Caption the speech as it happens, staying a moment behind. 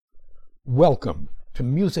Welcome to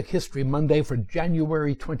Music History Monday for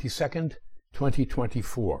January 22nd,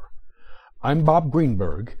 2024. I'm Bob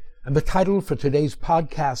Greenberg, and the title for today's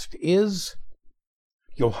podcast is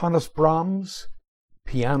Johannes Brahms,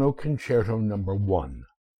 Piano Concerto No. 1.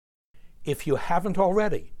 If you haven't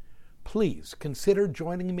already, please consider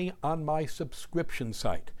joining me on my subscription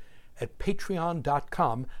site at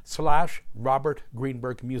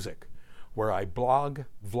patreon.com/RobertGreenbergMusic, where I blog,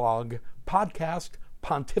 vlog, podcast,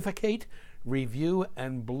 pontificate, review,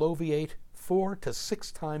 and bloviate 4 to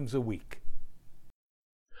 6 times a week.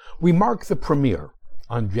 We mark the premiere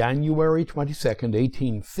on January 22nd,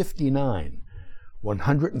 1859,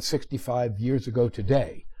 165 years ago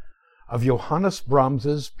today, of Johannes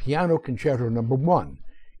Brahms's Piano Concerto No. 1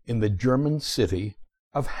 in the German city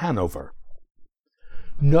of Hanover.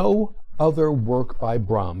 No other work by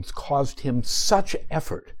Brahms caused him such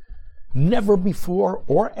effort. Never before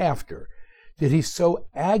or after did he so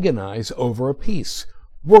agonize over a piece,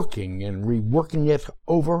 working and reworking it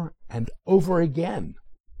over and over again.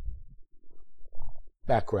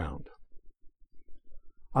 Background.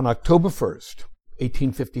 On October 1st,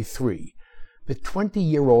 1853, the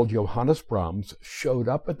 20-year-old Johannes Brahms showed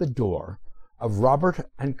up at the door of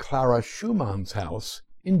Robert and Clara Schumann's house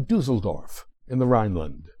in Dusseldorf in the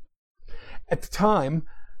Rhineland. At the time,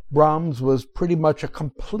 Brahms was pretty much a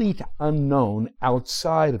complete unknown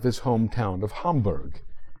outside of his hometown of Hamburg.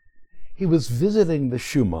 He was visiting the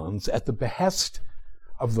Schumanns at the behest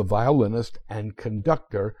of the violinist and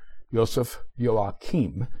conductor Joseph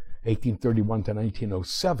Joachim, 1831 to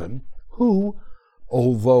 1907, who,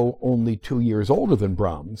 although only 2 years older than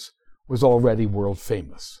Brahms, was already world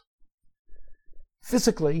famous.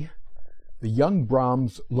 Physically, the young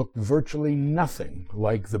Brahms looked virtually nothing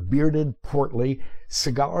like the bearded, portly,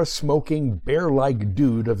 cigar-smoking, bear-like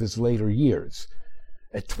dude of his later years.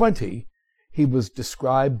 At 20, he was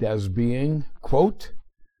described as being, quote,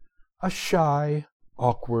 a shy,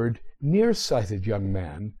 awkward, nearsighted young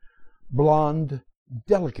man, blond,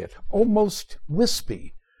 delicate, almost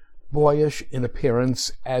wispy, boyish in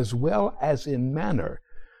appearance as well as in manner.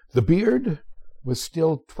 The beard was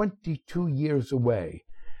still 22 years away,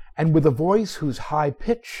 and with a voice whose high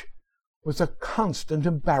pitch was a constant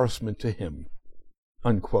embarrassment to him,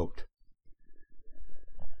 unquote.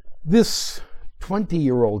 This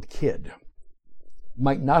 20-year-old kid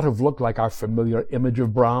might not have looked like our familiar image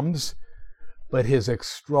of Brahms, but his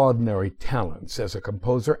extraordinary talents as a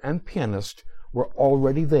composer and pianist were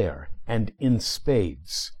already there and in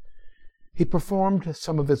spades. He performed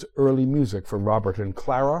some of his early music for Robert and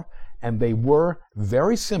Clara, and they were,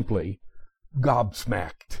 very simply,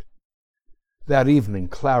 gobsmacked. That evening,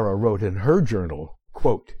 Clara wrote in her journal,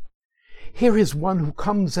 quote, here is one who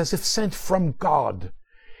comes as if sent from God.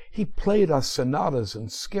 He played us sonatas and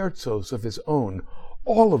scherzos of his own,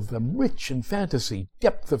 all of them rich in fantasy,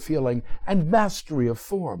 depth of feeling, and mastery of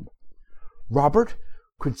form. Robert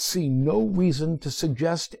could see no reason to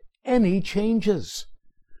suggest any changes.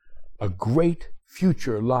 A great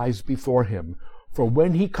future lies before him, for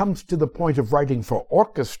when he comes to the point of writing for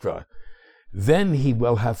orchestra, then he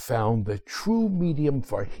will have found the true medium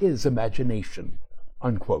for his imagination,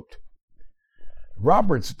 unquote.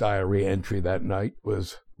 Robert's diary entry that night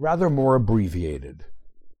was rather more abbreviated.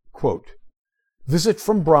 Quote, visit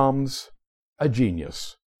from Brahms, a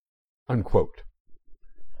genius, unquote.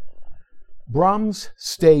 Brahms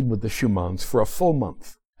stayed with the Schumanns for a full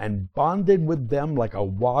month and bonded with them like a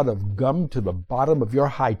wad of gum to the bottom of your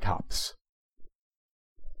high tops.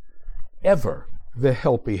 Ever the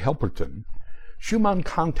helpy Helperton, Schumann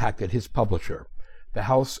contacted his publisher, the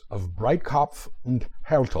house of Breitkopf und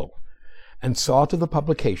Härtel, and saw to the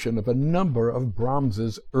publication of a number of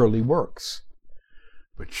Brahms's early works.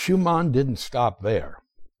 But Schumann didn't stop there.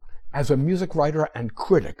 As a music writer and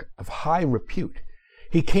critic of high repute,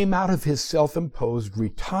 he came out of his self-imposed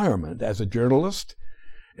retirement as a journalist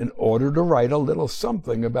in order to write a little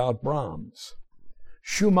something about Brahms.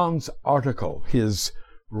 Schumann's article, his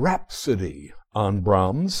Rhapsody on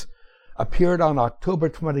Brahms, appeared on October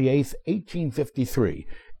 28, 1853,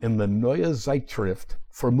 in the Neue Zeitschrift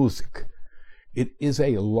für Musik. It is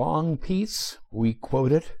a long piece. We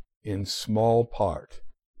quote it in small part.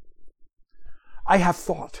 I have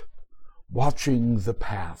thought, watching the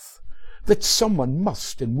path, that someone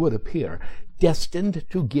must and would appear, destined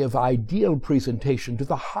to give ideal presentation to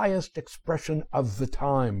the highest expression of the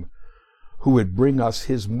time, who would bring us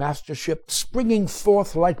his mastership springing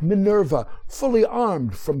forth like Minerva, fully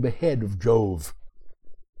armed from the head of Jove.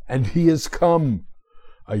 And he is come,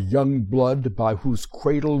 a young blood by whose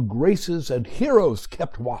cradle graces and heroes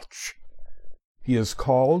kept watch. He is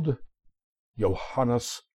called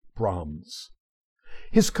Johannes Brahms.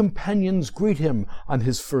 His companions greet him on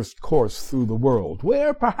his first course through the world,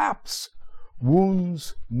 where perhaps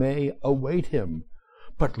wounds may await him,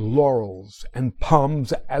 but laurels and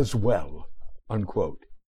palms as well." Unquote.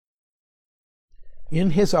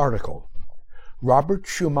 In his article, Robert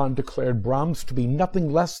Schumann declared Brahms to be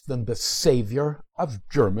nothing less than the savior of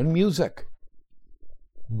German music.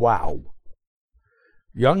 Wow!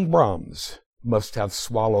 Young Brahms must have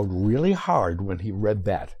swallowed really hard when he read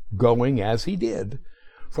that, going, as he did,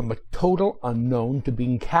 from a total unknown to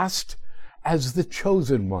being cast as the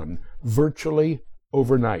chosen one virtually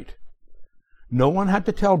overnight. No one had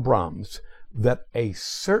to tell Brahms that a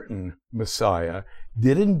certain Messiah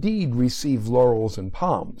did indeed receive laurels and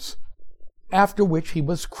palms, after which he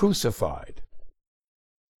was crucified.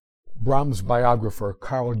 Brahms' biographer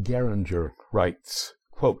Karl Geringer writes,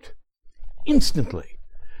 quote, "Instantly,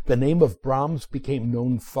 the name of Brahms became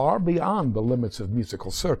known far beyond the limits of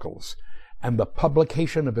musical circles, and the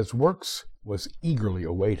publication of his works was eagerly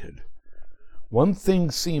awaited. One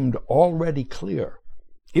thing seemed already clear.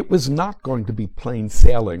 It was not going to be plain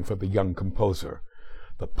sailing for the young composer.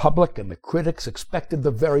 The public and the critics expected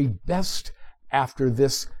the very best after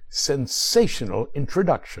this sensational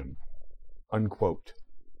introduction." Unquote.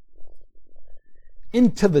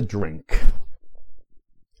 Into the drink.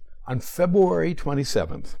 On February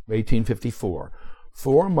 27th, 1854,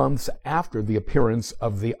 4 months after the appearance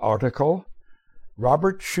of the article,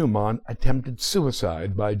 Robert Schumann attempted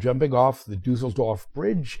suicide by jumping off the Dusseldorf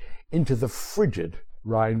Bridge into the frigid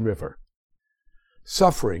Rhine River.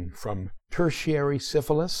 Suffering from tertiary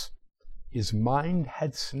syphilis, his mind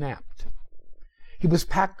had snapped. He was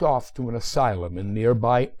packed off to an asylum in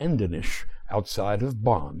nearby Endenich, outside of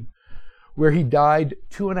Bonn, where he died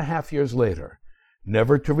 2.5 years later,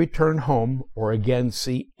 never to return home or again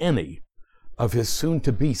see any of his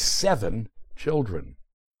soon-to-be 7 children.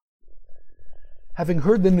 Having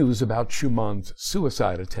heard the news about Schumann's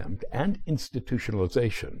suicide attempt and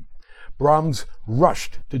institutionalization, Brahms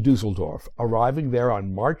rushed to Dusseldorf, arriving there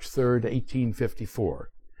on March 3, 1854.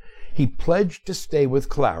 He pledged to stay with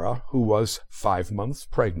Clara, who was 5 months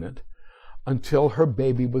pregnant, until her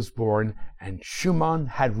baby was born and Schumann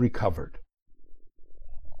had recovered.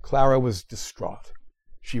 Clara was distraught.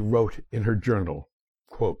 She wrote in her journal,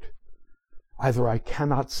 quote, "Either I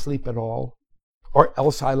cannot sleep at all, or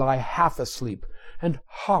else I lie half asleep, and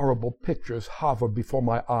horrible pictures hover before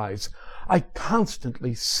my eyes. I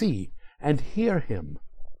constantly see and hear him."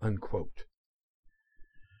 Unquote.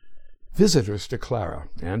 Visitors to Clara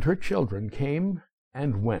and her children came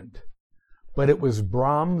and went, but it was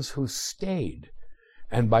Brahms who stayed,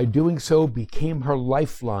 and by doing so became her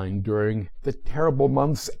lifeline during the terrible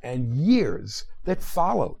months and years that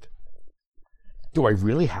followed. Do I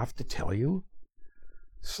really have to tell you?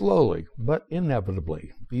 Slowly, but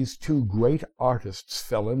inevitably, these two great artists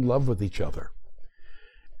fell in love with each other.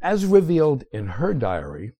 As revealed in her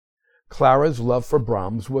diary, Clara's love for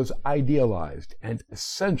Brahms was idealized and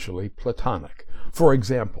essentially platonic. For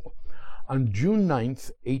example, on June 9,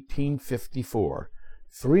 1854,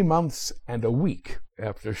 3 months and a week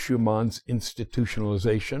after Schumann's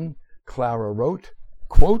institutionalization, Clara wrote,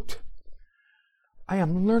 quote, "I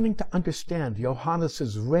am learning to understand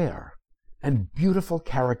Johannes's rare and beautiful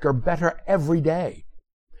character better every day.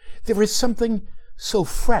 There is something so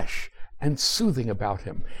fresh and soothing about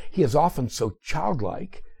him. He is often so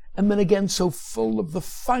childlike, and then again so full of the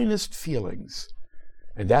finest feelings.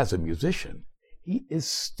 And as a musician, he is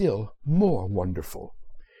still more wonderful.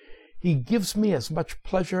 He gives me as much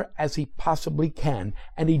pleasure as he possibly can,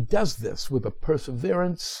 and he does this with a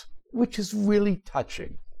perseverance which is really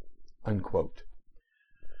touching." Unquote.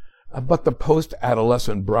 But the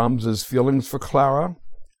post-adolescent Brahms's feelings for Clara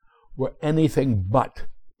were anything but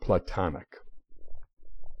platonic.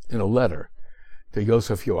 In a letter to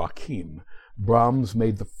Joseph Joachim, Brahms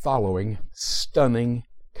made the following stunning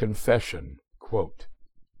confession, quote,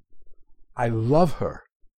 "I love her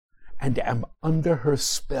and am under her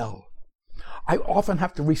spell. I often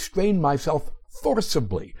have to restrain myself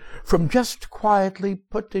forcibly from just quietly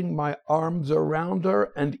putting my arms around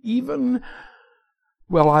her, and even,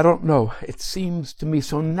 well, I don't know, it seems to me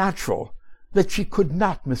so natural that she could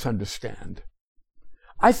not misunderstand.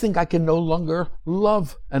 I think I can no longer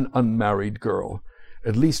love an unmarried girl.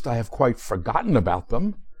 At least I have quite forgotten about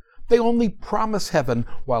them. They only promise heaven,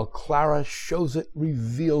 while Clara shows it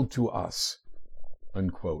revealed to us."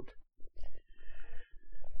 Unquote.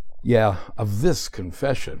 Yeah, of this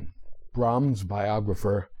confession, Brahms'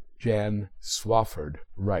 biographer Jan Swafford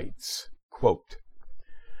writes, quote,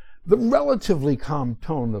 "The relatively calm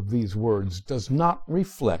tone of these words does not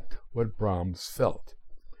reflect what Brahms felt.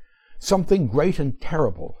 Something great and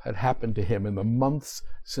terrible had happened to him in the months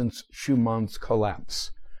since Schumann's collapse.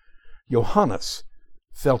 Johannes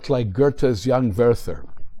felt like Goethe's young Werther,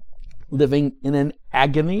 living in an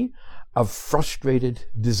agony of frustrated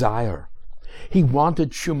desire. He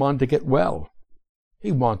wanted Schumann to get well.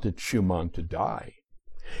 He wanted Schumann to die.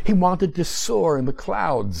 He wanted to soar in the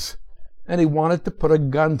clouds, and he wanted to put a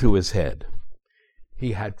gun to his head.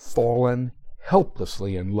 He had fallen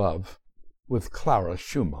helplessly in love with Clara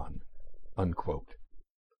Schumann." Unquote.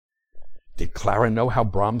 Did Clara know how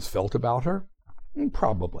Brahms felt about her?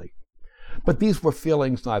 Probably. But these were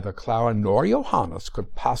feelings neither Clara nor Johannes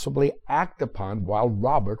could possibly act upon while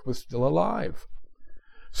Robert was still alive.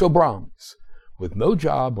 So Brahms, with no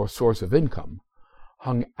job or source of income,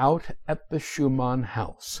 hung out at the Schumann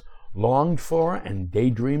house, longed for and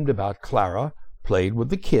daydreamed about Clara, played with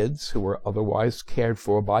the kids who were otherwise cared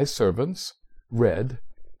for by servants, read,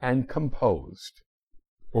 and composed.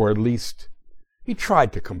 Or at least, he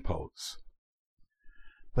tried to compose.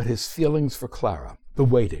 But his feelings for Clara, the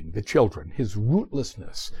waiting, the children, his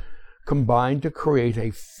rootlessness, combined to create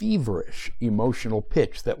a feverish emotional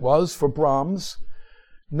pitch that was, for Brahms,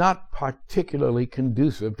 not particularly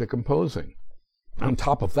conducive to composing. On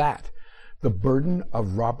top of that, the burden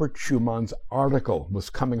of Robert Schumann's article was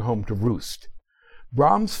coming home to roost.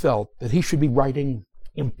 Brahms felt that he should be writing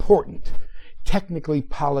important, technically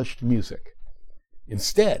polished music.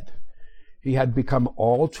 Instead, he had become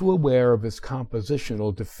all too aware of his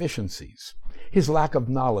compositional deficiencies, his lack of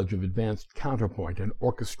knowledge of advanced counterpoint and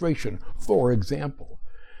orchestration, for example,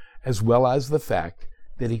 as well as the fact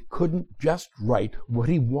that he couldn't just write what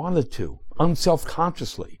he wanted to,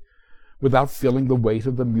 unselfconsciously, without feeling the weight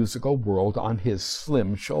of the musical world on his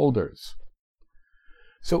slim shoulders.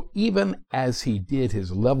 So even as he did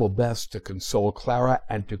his level best to console Clara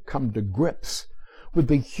and to come to grips with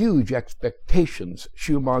the huge expectations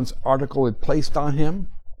Schumann's article had placed on him,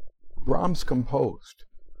 Brahms composed,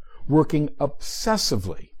 working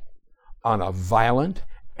obsessively on a violent,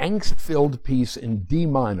 angst-filled piece in D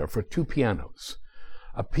minor for two pianos,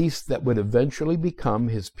 a piece that would eventually become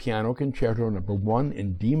his Piano Concerto No. 1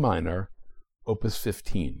 in D minor, Opus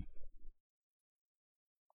 15.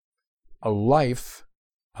 A life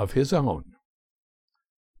of his own.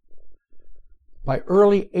 By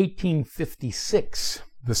early 1856,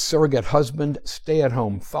 the surrogate husband,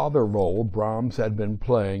 stay-at-home father role Brahms had been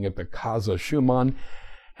playing at the Casa Schumann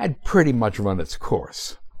had pretty much run its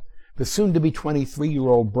course. The soon-to-be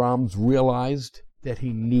 23-year-old Brahms realized that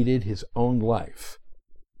he needed his own life.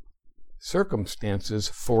 Circumstances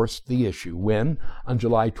forced the issue when, on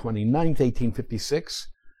July 29, 1856,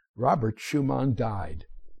 Robert Schumann died.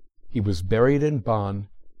 He was buried in Bonn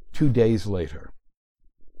 2 days later.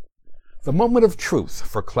 The moment of truth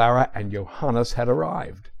for Clara and Johannes had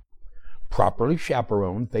arrived. Properly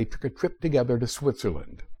chaperoned, they took a trip together to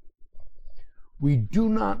Switzerland. We do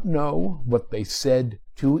not know what they said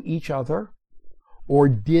to each other or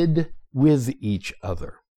did with each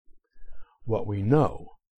other. What we know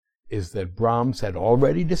is that Brahms had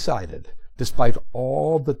already decided, despite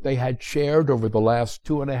all that they had shared over the last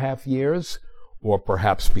 2.5 years, or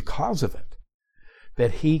perhaps because of it,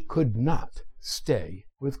 that he could not stay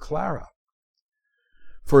with Clara.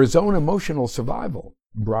 For his own emotional survival,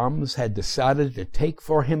 Brahms had decided to take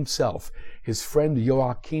for himself his friend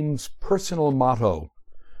Joachim's personal motto,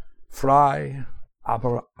 frei,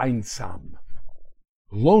 aber einsam,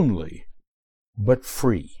 lonely but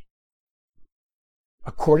free.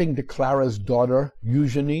 According to Clara's daughter,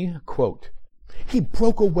 Eugenie, quote, "He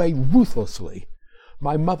broke away ruthlessly.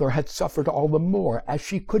 My mother had suffered all the more as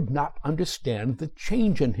she could not understand the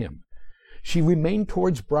change in him. She remained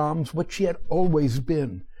towards Brahms what she had always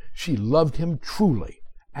been. She loved him truly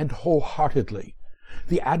and wholeheartedly.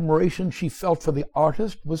 The admiration she felt for the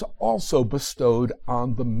artist was also bestowed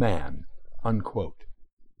on the man." Unquote.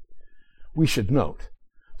 We should note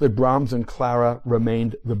that Brahms and Clara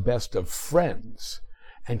remained the best of friends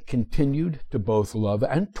and continued to both love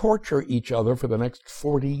and torture each other for the next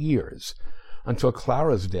 40 years, until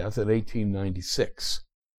Clara's death in 1896.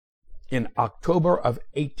 In October of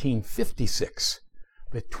 1856,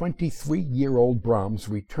 the 23-year-old Brahms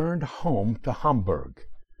returned home to Hamburg.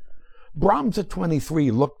 Brahms at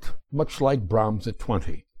 23 looked much like Brahms at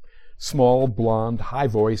 20. Small, blonde,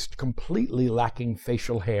 high-voiced, completely lacking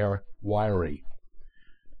facial hair, wiry.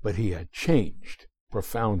 But he had changed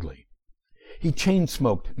profoundly. He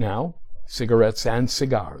chain-smoked now, cigarettes and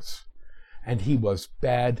cigars, and he was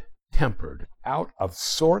bad-tempered, out of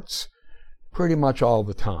sorts, pretty much all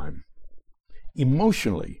the time.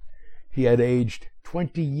 Emotionally, he had aged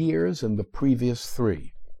 20 years in the previous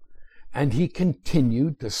 3, and he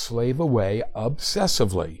continued to slave away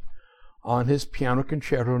obsessively on his Piano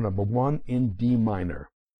Concerto No. 1 in D minor.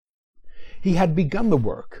 He had begun the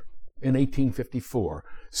work in 1854,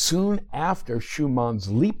 soon after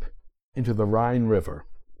Schumann's leap into the Rhine River.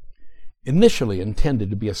 Initially intended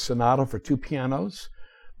to be a sonata for two pianos,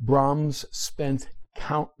 Brahms spent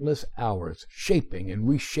countless hours shaping and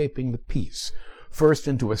reshaping the piece, first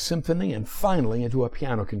into a symphony and finally into a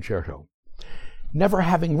piano concerto. Never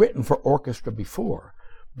having written for orchestra before,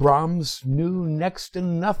 Brahms knew next to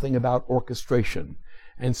nothing about orchestration,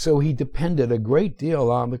 and so he depended a great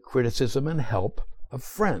deal on the criticism and help of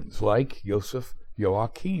friends like Joseph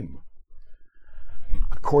Joachim.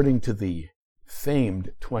 According to the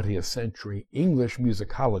famed 20th century English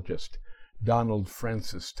musicologist Donald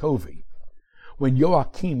Francis Tovey, when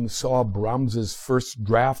Joachim saw Brahms's first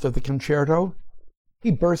draft of the concerto,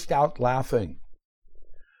 he burst out laughing.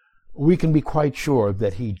 We can be quite sure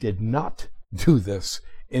that he did not do this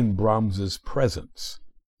in Brahms's presence.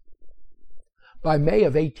 By May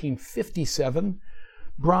of 1857,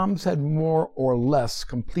 Brahms had more or less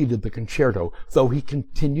completed the concerto, though he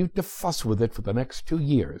continued to fuss with it for the next 2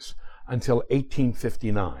 years, until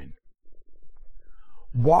 1859.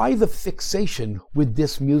 Why the fixation with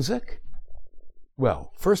this music?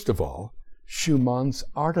 Well, first of all, Schumann's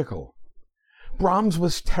article. Brahms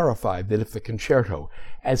was terrified that if the concerto,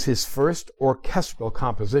 as his first orchestral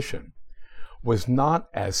composition, was not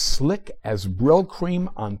as slick as Brill cream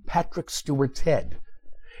on Patrick Stewart's head,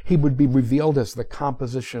 he would be revealed as the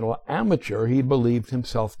compositional amateur he believed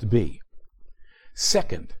himself to be.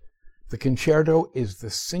 Second, the concerto is the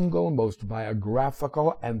single most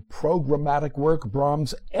biographical and programmatic work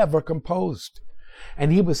Brahms ever composed,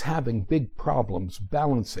 and he was having big problems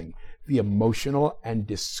balancing the emotional and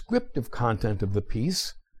descriptive content of the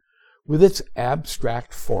piece with its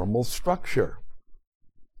abstract formal structure.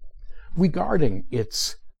 Regarding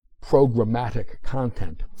its programmatic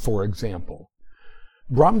content, for example,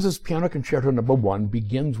 Brahms's Piano Concerto No. 1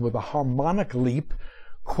 begins with a harmonic leap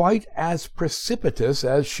quite as precipitous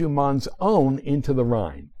as Schumann's own Into the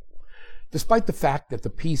Rhine. Despite the fact that the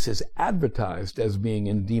piece is advertised as being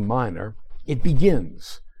in D minor, it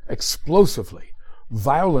begins explosively,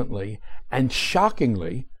 violently, and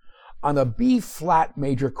shockingly on a B-flat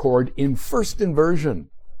major chord in first inversion.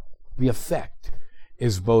 The effect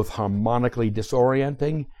is both harmonically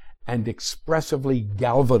disorienting and expressively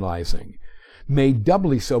galvanizing, made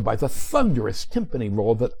doubly so by the thunderous timpani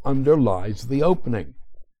roll that underlies the opening.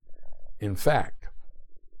 In fact,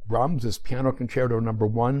 Brahms's Piano Concerto No.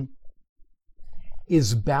 1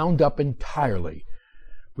 is bound up entirely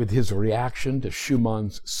with his reaction to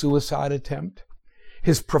Schumann's suicide attempt,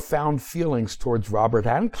 his profound feelings towards Robert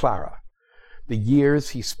and Clara, the years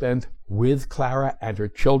he spent with Clara and her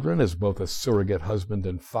children as both a surrogate husband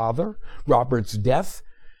and father, Robert's death,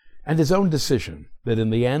 and his own decision that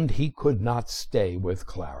in the end he could not stay with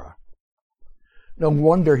Clara. No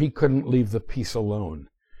wonder he couldn't leave the piece alone.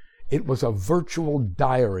 It was a virtual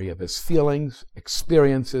diary of his feelings,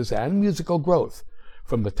 experiences, and musical growth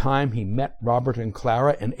from the time he met Robert and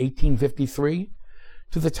Clara in 1853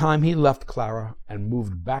 to the time he left Clara and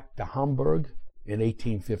moved back to Hamburg in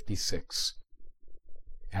 1856.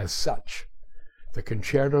 As such, the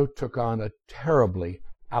concerto took on a terribly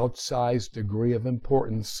outsized degree of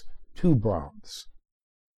importance to Brahms.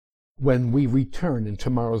 When we return in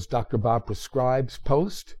tomorrow's Dr. Bob Prescribes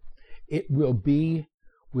post, it will be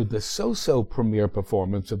with the so-so premiere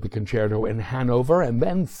performance of the concerto in Hanover, and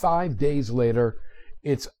then 5 days later,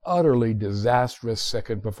 its utterly disastrous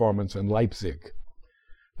second performance in Leipzig.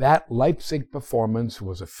 That Leipzig performance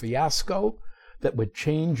was a fiasco that would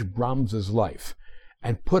change Brahms's life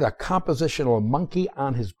and put a compositional monkey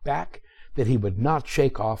on his back that he would not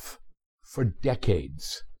shake off for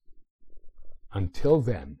decades. Until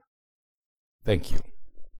then, thank you.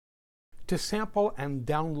 To sample and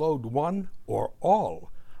download one or all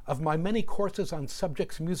of my many courses on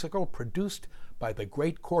subjects musical produced by the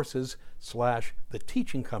Great Courses / The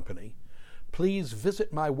Teaching Company, please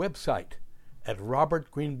visit my website at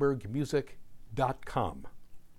robertgreenbergmusic.com.